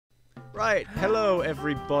Right, hello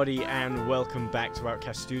everybody and welcome back to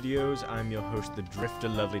Outcast Studios. I'm your host, The Drifter.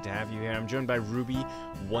 Lovely to have you here. I'm joined by Ruby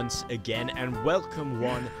once again, and welcome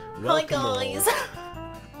one, welcome Hi guys.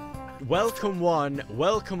 all. Welcome one,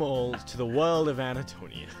 welcome all to the world of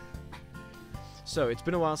Anhedonia. So, it's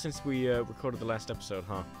been a while since we recorded the last episode,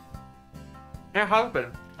 huh? It has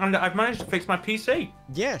been, and I've managed to fix my PC.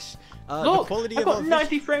 Yes. Look, the quality I've of our got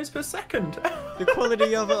 90 frames per second. The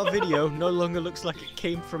quality of our video no longer looks like it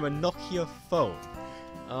came from a Nokia phone.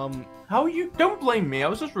 How you? Don't blame me. I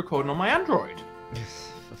was just recording on my Android.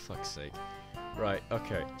 For fuck's sake. Right.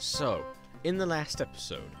 Okay. So, in the last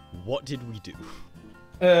episode, what did we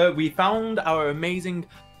do? We found our amazing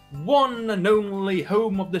one and only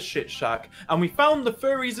home of the shit shack, and we found the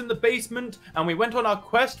furries in the basement, and we went on our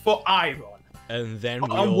quest for iron. And then we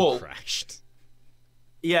On all wool. crashed.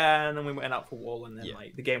 Yeah, and then we went out for wool, and then Yeah.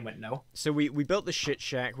 like the game went no. So we built the shit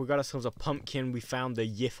shack. We got ourselves a pumpkin. We found the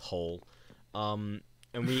yif hole, and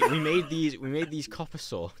we made these copper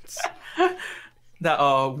swords. That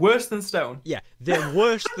are worse than stone. Yeah, they're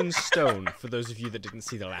worse than stone. For those of you that didn't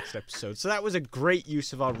see the last episode, so that was a great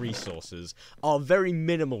use of our resources. Our very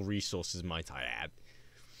minimal resources, might I add.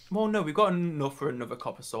 Well, no, we've got enough for another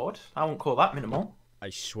copper sword. I won't call that minimal. I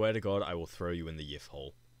swear to God, I will throw you in the yif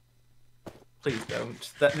hole. Please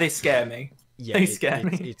don't. They scare me. Yeah, They scare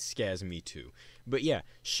me. It scares me too. But yeah,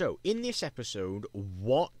 so in this episode,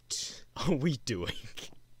 what are we doing?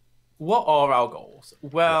 What are our goals?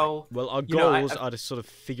 Well, Well, our you know, goals are to sort of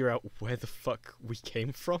figure out where the fuck we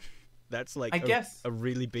came from. That's like a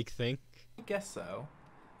really big thing. I guess so.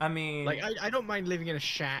 I mean, Like, I don't mind living in a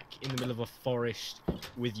shack in the middle of a forest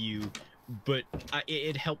with you, but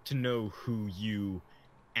it'd help to know who you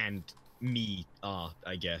and me are,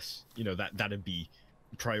 I guess. You know, that'd be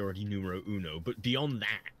priority numero uno. But beyond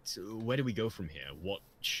that, where do we go from here? What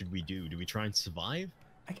should we do? Do we try and survive?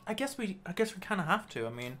 I guess we kind of have to. I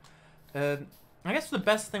mean, I guess the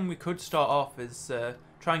best thing we could start off is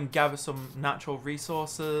try and gather some natural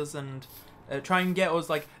resources and try and get us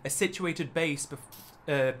like a situated base,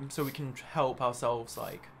 so we can help ourselves,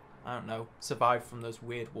 like, I don't know, survive from those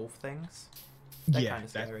weird wolf things. They're kind of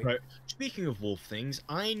scary. That's right. Speaking of wolf things,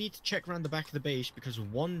 I need to check around the back of the base because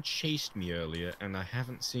one chased me earlier and I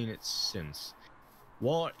haven't seen it since.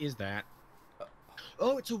 What is that?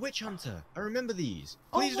 Oh, it's a witch hunter. I remember these.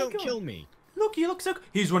 Please don't kill me. Look, he looks so.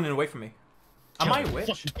 He's running away from me. Am I a witch?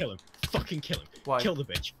 Fucking kill him. Fucking kill him. Why? Kill the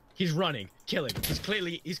bitch. He's running. Kill him.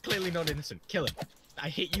 He's clearly not innocent. Kill him. I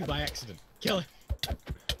hit you by accident. Kill him.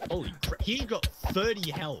 Holy crap. He's got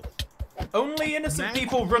 30 health. Only innocent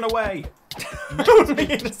people run away. Only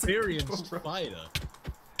experienced fighter.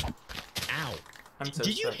 Ow. I'm so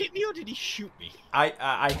Did you sorry. hit me or did he shoot me?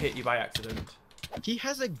 I hit you by accident. He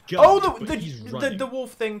has a gun. Oh, but he's running. the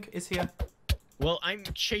wolf thing is here. Well, I'm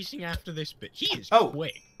chasing after this bitch. He is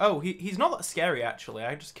quick. Oh, he's not that scary actually.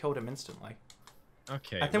 I just killed him instantly.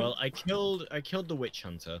 Okay. Well, I killed the witch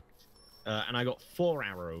hunter, and I got 4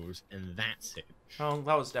 arrows, and that's it. Well,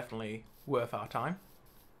 that was definitely worth our time.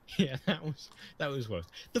 Yeah, that was worth.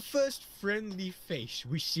 The first friendly face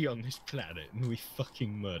we see on this planet, and we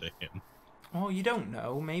fucking murder him. Oh, you don't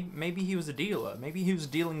know. Maybe he was a dealer. Maybe he was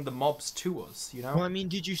dealing the mobs to us. You know. Well, I mean,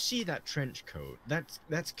 did you see that trench coat? That's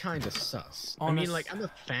kind of sus. I mean, like, I'm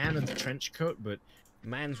a fan of the trench coat, but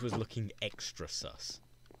man's was looking extra sus.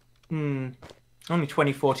 Only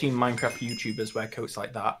 2014 Minecraft YouTubers wear coats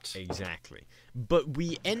like that. Exactly. But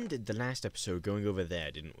we ended the last episode going over there,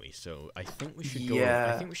 didn't we? So I think we should go.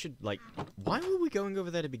 Yeah. I think we should, like. Why were we going over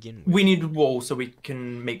there to begin with? We needed wool so we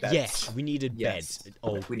can make beds. Yes, we needed Yes. beds.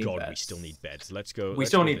 Oh We need God, we beds. still need beds. Let's go. We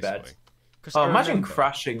still go need this beds. way. 'Cause Oh, I imagine remember-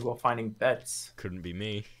 crashing while finding beds. Couldn't be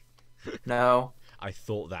me. No. I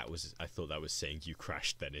thought that was saying you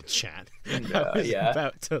crashed then in chat. No, I was yeah.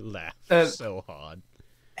 about to laugh so hard.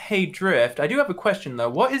 Hey Drift, I do have a question though.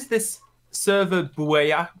 What is this server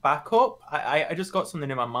buoy backup? I just got something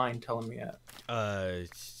in my mind telling me it.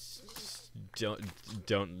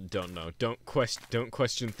 Don't know. Don't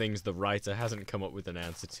question things the writer hasn't come up with an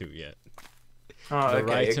answer to yet. Oh, The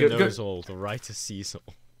okay. writer Good, knows all. The writer sees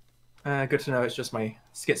all. good to know. It's just my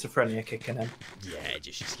schizophrenia kicking in. Yeah,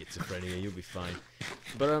 just your schizophrenia. You'll be fine.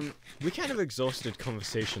 But we kind of exhausted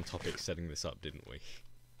conversation topics setting this up, didn't we?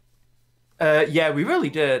 Yeah, we really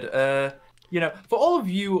did. You know, for all of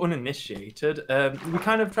you uninitiated, we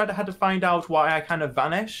kind of had to find out why I kind of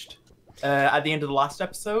vanished at the end of the last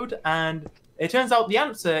episode, and it turns out the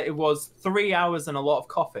answer it was 3 hours and a lot of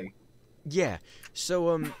coffee. Yeah.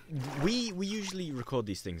 So we usually record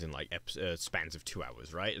these things in like spans of 2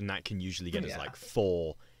 hours, right? And that can usually get us like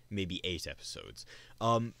 4, maybe 8 episodes.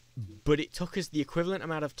 But it took us the equivalent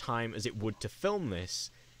amount of time as it would to film this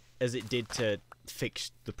as it did to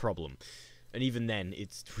fix the problem. And even then,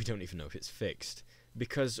 we don't even know if it's fixed.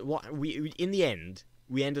 Because in the end,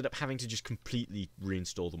 we ended up having to just completely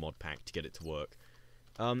reinstall the mod pack to get it to work.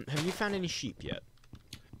 Have you found any sheep yet?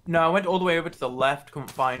 No, I went all the way over to the left, couldn't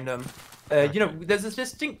find them. You know, there's this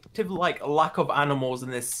distinctive, like, lack of animals in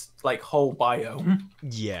this, like, whole biome.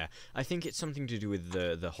 Yeah, I think it's something to do with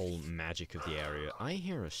the whole magic of the area. I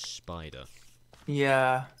hear a spider.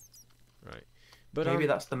 Yeah. Right. But maybe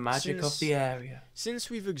that's the magic of the area. Since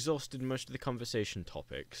we've exhausted most of the conversation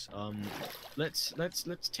topics, let's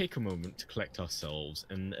take a moment to collect ourselves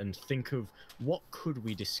and think of what could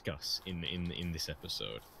we discuss in this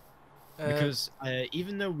episode. Because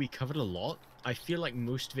even though we covered a lot, I feel like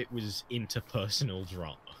most of it was interpersonal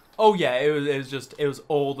drama. Oh yeah, it was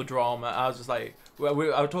all the drama. I was just like, I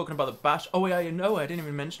was talking about the Bash. Oh yeah, no, I didn't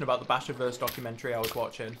even mention about the Bashiverse documentary I was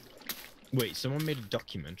watching. Wait, someone made a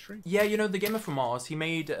documentary? Yeah, you know, the gamer from Mars, he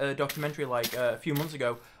made a documentary like a few months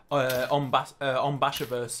ago on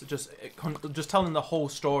Bashiverse, just telling the whole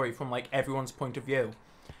story from like everyone's point of view.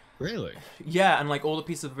 Really? Yeah, and like all the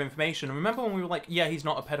pieces of information. And remember when we were like, yeah, he's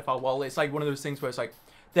not a pedophile? Well, it's like one of those things where it's like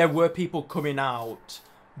there were people coming out,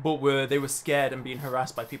 but they were scared and being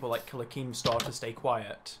harassed by people like Killer Keemstar to stay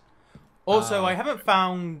quiet. Also, I haven't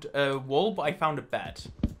found wool, but I found a bed.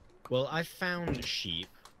 Well, I found sheep.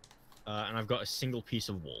 And I've got a single piece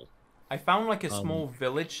of wool. I found like a small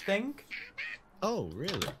village thing. Oh,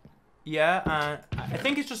 really? Yeah, I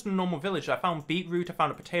think it's just a normal village. I found beetroot, I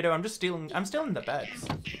found a potato. I'm stealing the beds.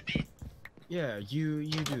 Yeah, you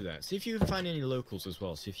do that. See if you can find any locals as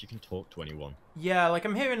well. See if you can talk to anyone. Yeah, like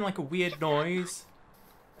I'm hearing like a weird noise.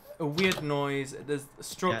 There's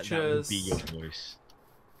structures. That would be your voice.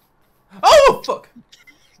 Oh fuck!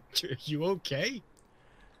 Are you okay?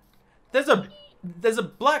 There's a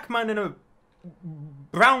black man in a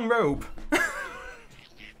brown robe.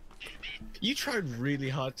 You tried really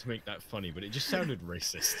hard to make that funny, but it just sounded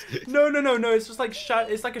racist. No. It's just like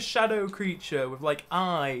it's like a shadow creature with like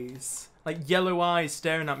eyes, like yellow eyes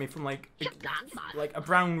staring at me from like a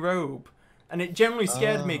brown robe, and it generally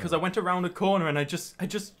scared me because I went around a corner and I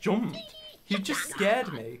just jumped. He just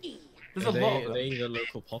scared me. There's a lot of them. Are they the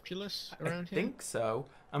local populace around here? I think so.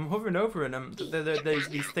 I'm hovering over and there's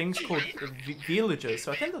these things called villagers,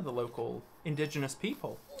 so I think they're the local indigenous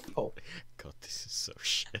people. God, this is so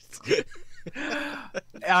shit.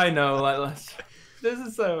 I know, like this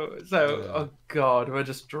is so. Oh God, we're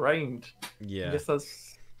just drained. Yeah.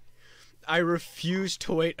 I refuse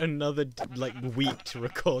to wait another week to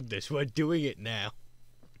record this. We're doing it now.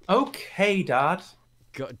 Okay, Dad.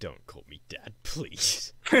 God, don't call me Dad,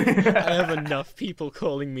 please. I have enough people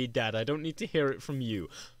calling me Dad. I don't need to hear it from you.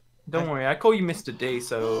 Don't worry, I call you Mr. D,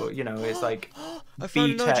 so, you know, it's like... I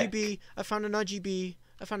found an RGB. I found an RGB.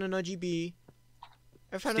 I found an RGB.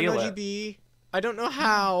 I found an RGB. I don't know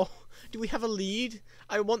how. Do we have a lead?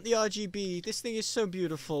 I want the RGB. This thing is so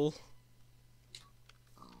beautiful.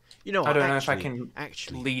 You know, I don't know if I can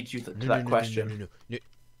lead you to that question. No.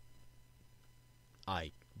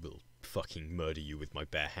 I will fucking murder you with my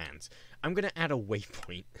bare hands. I'm gonna add a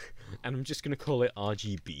waypoint, and I'm just gonna call it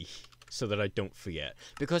RGB, so that I don't forget.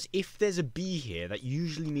 Because if there's a B here, that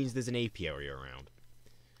usually means there's an apiary around.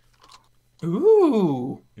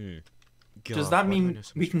 Ooh. God, does that mean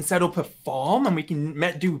we can set up a farm and we can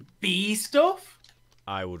do bee stuff?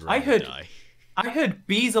 I would rather die. I heard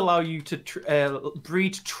bees allow you to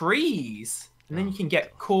breed trees, and then you can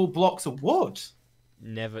get cool blocks of wood.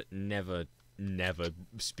 Never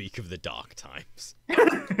speak of the dark times.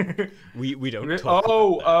 we don't talk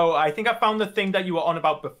about that. I think I found the thing that you were on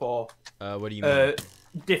about before. What do you mean?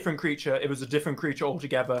 Different creature. It was a different creature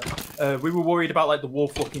altogether. We were worried about like the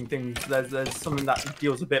wolf-looking things. There's something that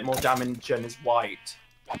deals a bit more damage and is white.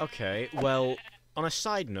 Okay, well, on a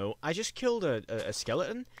side note, I just killed a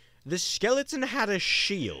skeleton. The skeleton had a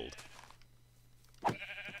shield.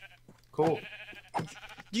 Cool.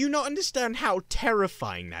 Do you not understand how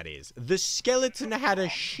terrifying that is? The skeleton had a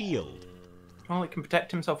shield. Well, it can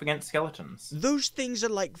protect himself against skeletons. Those things are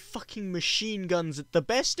like fucking machine guns at the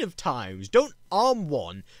best of times. Don't arm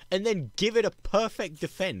one and then give it a perfect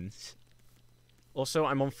defense. Also,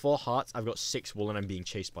 I'm on 4 hearts, I've got 6 wool, and I'm being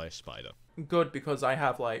chased by a spider. Good, because I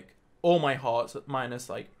have like all my hearts minus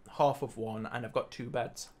like half of one, and I've got 2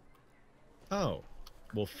 beds. Oh.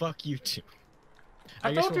 Well, fuck you too.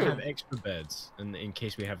 I guess we'll have extra beds in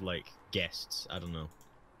case we have, like, guests. I don't know.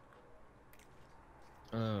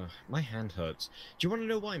 My hand hurts. Do you want to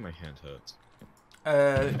know why my hand hurts?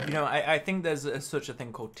 You know, I think there's such a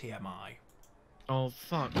thing called TMI. Oh,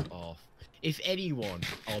 fuck off. If anyone...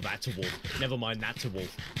 Oh, that's a wolf. Never mind, that's a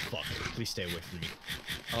wolf. Fuck, please stay away from me.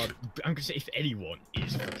 I'm gonna say if anyone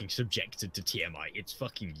is fucking subjected to TMI, it's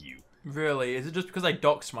fucking you. Really? Is it just because I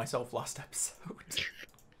doxed myself last episode?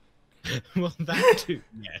 Well, that too,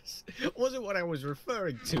 yes. Wasn't what I was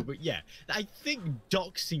referring to, but yeah. I think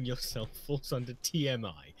doxing yourself falls under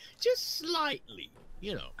TMI. Just slightly,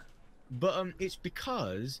 you know. But, it's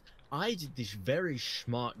because I did this very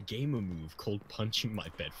smart gamer move called punching my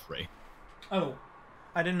bed frame. Oh.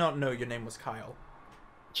 I did not know your name was Kyle.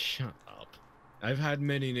 Shut up. I've had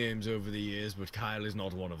many names over the years, but Kyle is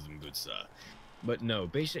not one of them, good sir. But no,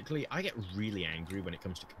 basically, I get really angry when it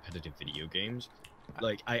comes to competitive video games.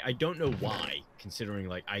 Like, I don't know why, considering,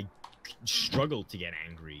 like, I struggle to get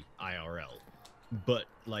angry IRL. But,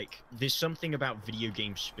 like, there's something about video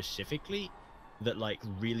games specifically that, like,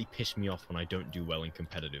 really piss me off when I don't do well in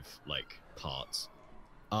competitive, like, parts.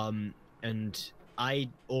 And I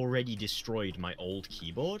already destroyed my old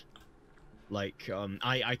keyboard. Like,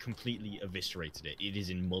 I completely eviscerated it. It is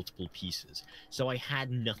in multiple pieces. So I had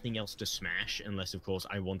nothing else to smash, unless, of course,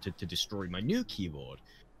 I wanted to destroy my new keyboard.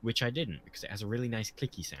 Which I didn't, because it has a really nice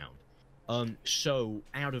clicky sound. So,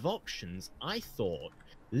 out of options, I thought,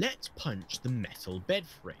 let's punch the metal bed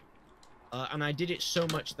frame. And I did it so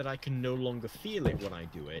much that I can no longer feel it when I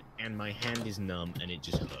do it, and my hand is numb, and it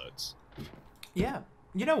just hurts. Yeah.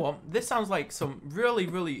 You know what? This sounds like some really,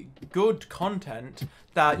 really good content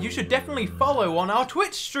that you should definitely follow on our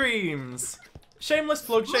Twitch streams. Shameless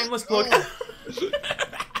plug, shameless plug.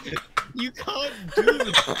 You can't do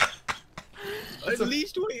that. At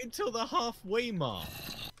least wait until the halfway mark.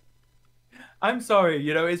 I'm sorry,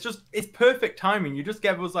 you know, it's perfect timing. You just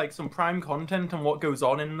give us like some prime content and what goes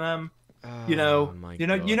on in them. You know,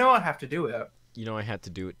 I have to do it. You know, I had to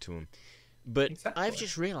do it to him. But Exactly. I've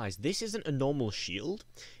just realized this isn't a normal shield.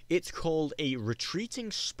 It's called a retreating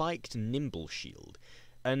spiked nimble shield.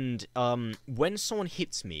 And when someone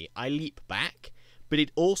hits me, I leap back, but it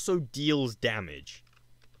also deals damage.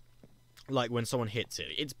 Like when someone hits it.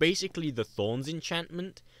 It's basically the Thorns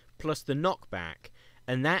enchantment plus the knockback,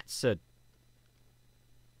 and that's a...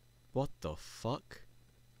 What the fuck?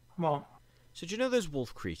 Well, So do you know those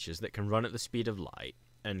wolf creatures that can run at the speed of light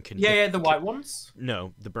and can... yeah, the white ones.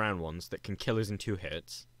 No, the brown ones that can kill us in 2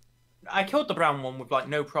 hits. I killed the brown one with like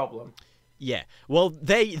no problem. Yeah. Well,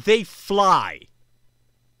 they fly.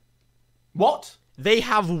 What? They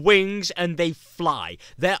have wings and they fly.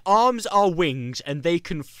 Their arms are wings and they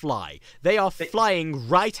can fly. They are flying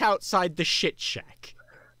right outside the shit shack.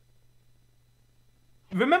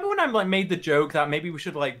 Remember when I like made the joke that maybe we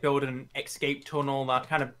should like build an escape tunnel that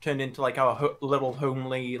kind of turned into like our little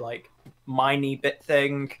homely like miney bit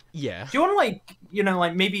thing? Yeah. Do you want to like, you know,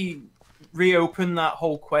 like maybe reopen that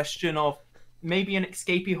whole question of maybe an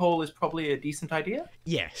escapee hole is probably a decent idea?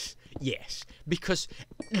 Yes. Yes. Because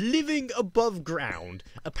living above ground,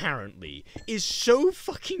 apparently, is so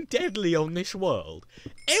fucking deadly on this world.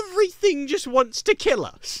 Everything just wants to kill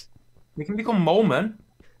us. We can become mole men.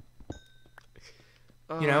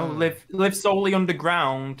 You know, live solely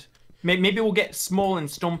underground. Maybe we'll get small and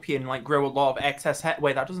stumpy and like grow a lot of excess hair.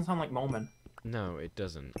 Wait, that doesn't sound like molemen. No, it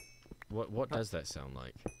doesn't. What does that sound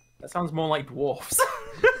like? That sounds more like dwarfs.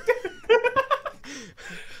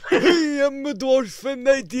 I am a dwarf and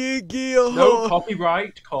I dig you. No,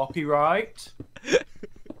 copyright.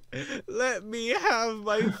 Let me have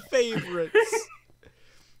my favorites.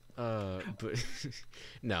 But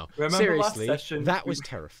no, Remember seriously, last session, that was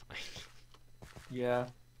terrifying. Yeah.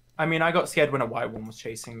 I mean, I got scared when a white one was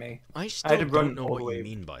chasing me. I had still to run don't know all the what way. you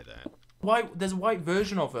mean by that. White. There's a white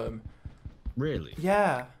version of them. Really?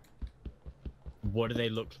 Yeah. What do they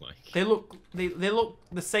look like? They look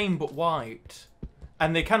the same but white,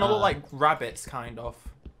 and they kind of look like rabbits, kind of.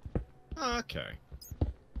 Okay.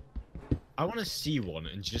 I want to see one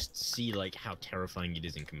and just see like how terrifying it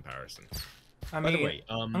is in comparison. I By mean, the way,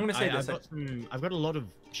 I'm gonna say this. I've got a lot of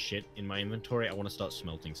shit in my inventory. I want to start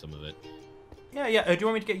smelting some of it. Yeah. Do you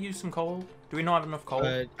want me to get you some coal? Do we not have enough coal?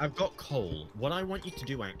 I've got coal. What I want you to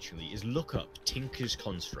do actually is look up Tinker's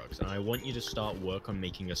Constructs, and I want you to start work on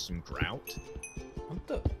making us some grout.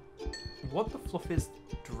 What the fluff is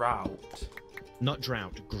drought? Not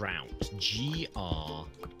drought, grout. Grout.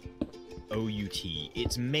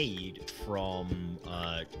 It's made from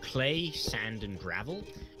clay, sand, and gravel.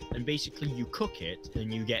 And basically you cook it,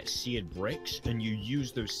 and you get seared bricks, and you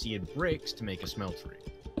use those seared bricks to make a smeltery.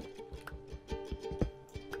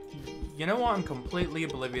 You know what? I'm completely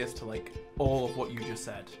oblivious to like all of what you just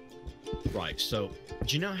said. Right, so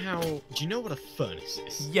do you know what a furnace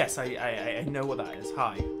is? Yes, I know what that is.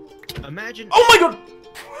 Hi. Imagine. Oh my god!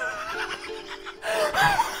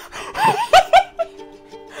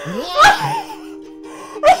 Why?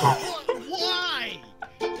 Why?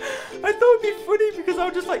 I thought it'd be funny because I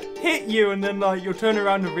would just like hit you and then like you'll turn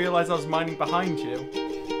around and realize I was mining behind you.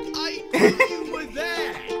 I knew you were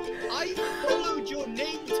there. I followed your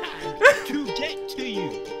name tag to get to you.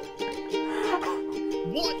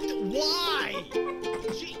 What? Why?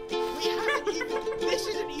 Gee, we haven't even. This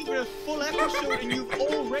isn't even a full episode, and you've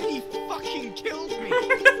already fucking killed me.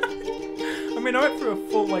 I mean, I went through a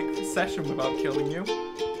full like session without killing you.